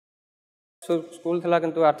School था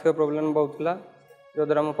किंतु आर्थिक प्रोब्लेम बहुत था जो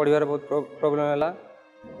द्वारा मो पढ़ार बहुत प्रोब्लेम है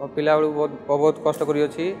मो पिला बेलू बहुत कष्ट करी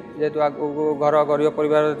जेहेतु आगू घर गरीब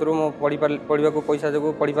परिवार मो पढ़ा को पैसा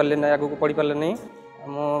जो पढ़ी पारे ना आगू पढ़ी पारे नहीं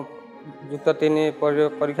मो युक्त 3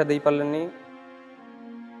 परीक्षा दे पारे नहीं।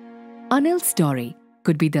 Anil's story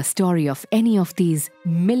could be the story of any of these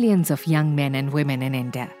millions of young men and women in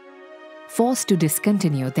India. Forced to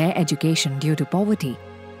discontinue their education due to poverty,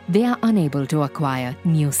 they are unable to acquire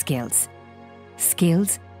new skills.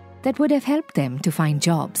 Skills that would have helped them to find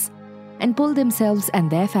jobs and pull themselves and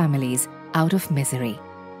their families out of misery.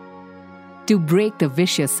 To break the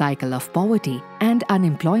vicious cycle of poverty and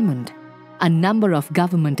unemployment, a number of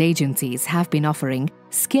government agencies have been offering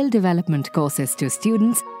skill development courses to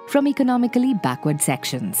students from economically backward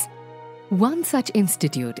sections. One such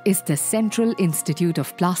institute is the Central Institute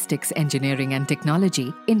of Plastics Engineering and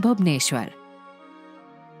Technology in Bhubaneswar.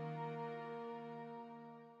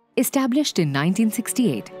 Established in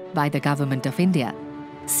 1968 by the Government of India,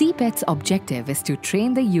 CPET's objective is to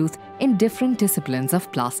train the youth in different disciplines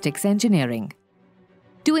of plastics engineering.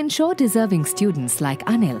 To ensure deserving students like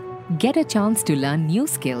Anil get a chance to learn new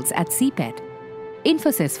skills at CPET,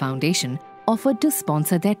 Infosys Foundation offered to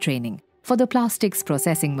sponsor their training for the Plastics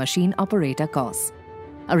Processing Machine Operator course,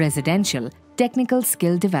 a residential technical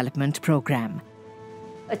skill development program.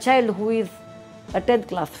 A child who is a 10th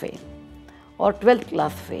class fail or 12th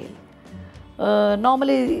class fail,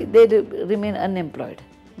 normally they remain unemployed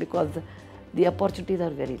because the opportunities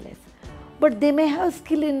are very less. But they may have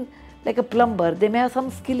skill in like a plumber, they may have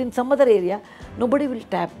some skill in some other area, nobody will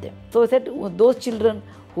tap them. So I said those children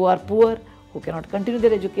who are poor, who cannot continue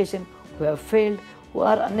their education, who have failed, who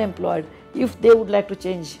are unemployed, if they would like to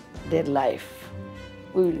change their life,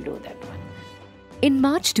 we will do that one. In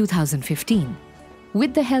March 2015,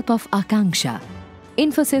 with the help of Akanksha,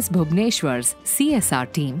 Infosys Bhubaneswar's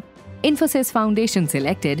CSR team, Infosys Foundation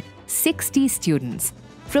selected 60 students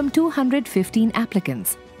from 215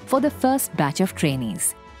 applicants for the first batch of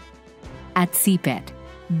trainees. At CPET,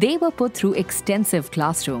 they were put through extensive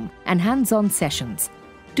classroom and hands-on sessions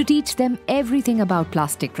to teach them everything about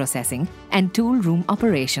plastic processing and tool room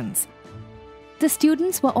operations. The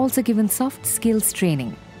students were also given soft skills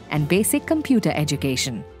training and basic computer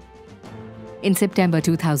education. In September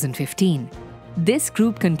 2015, this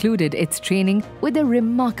group concluded its training with a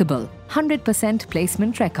remarkable 100%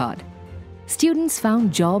 placement record. Students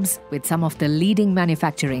found jobs with some of the leading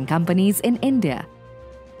manufacturing companies in India.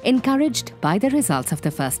 Encouraged by the results of the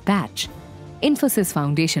first batch, Infosys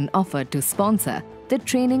Foundation offered to sponsor the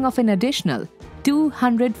training of an additional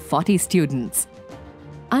 240 students.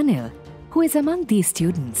 Anil, who is among these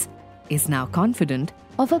students, is now confident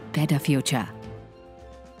of a better future.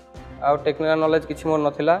 Our technical knowledge किछि मोर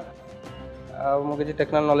नथिला मो किछि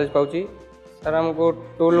technical knowledge पाउची sir हमको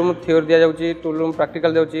tool room theory दिया जाउची tool room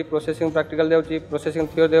practical देउची processing practical देउची processing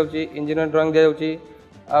theory देउची engineer drawing दिया जाउची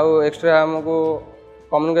आ extra हमको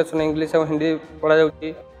communication English और हिंदी पढ़ा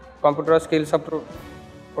जाउची कंप्यूटर स्किल सब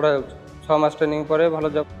पढ़ा जाउची 6 मास ट्रेनिंग पर भल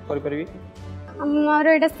जॉब करि परबी हमार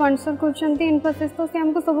एटा स्पॉन्सर करछंती इन्फोसिस तो से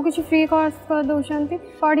हमको सब कुछ फ्री कोर्स कर दोछंती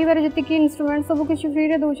पढ़िबार जति कि इंस्ट्रूमेंट सब कुछ फ्री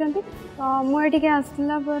रे दोछंती मो एठी के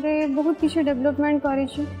आसला परे बहुत किछ डेवलपमेंट करि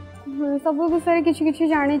छी सब विषय किसी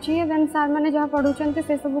जानी देन सार मैंने जहाँ पढ़ुं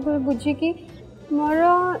से सब को बुझिकी मोर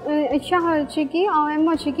इच्छा अच्छी कि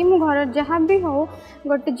एम अच्छी कि घर जहाँ भी हो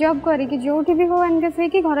गोटे जॉब करी जो भी हो एनगेज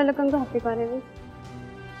हो घर लोक हैप्पी करेंगे।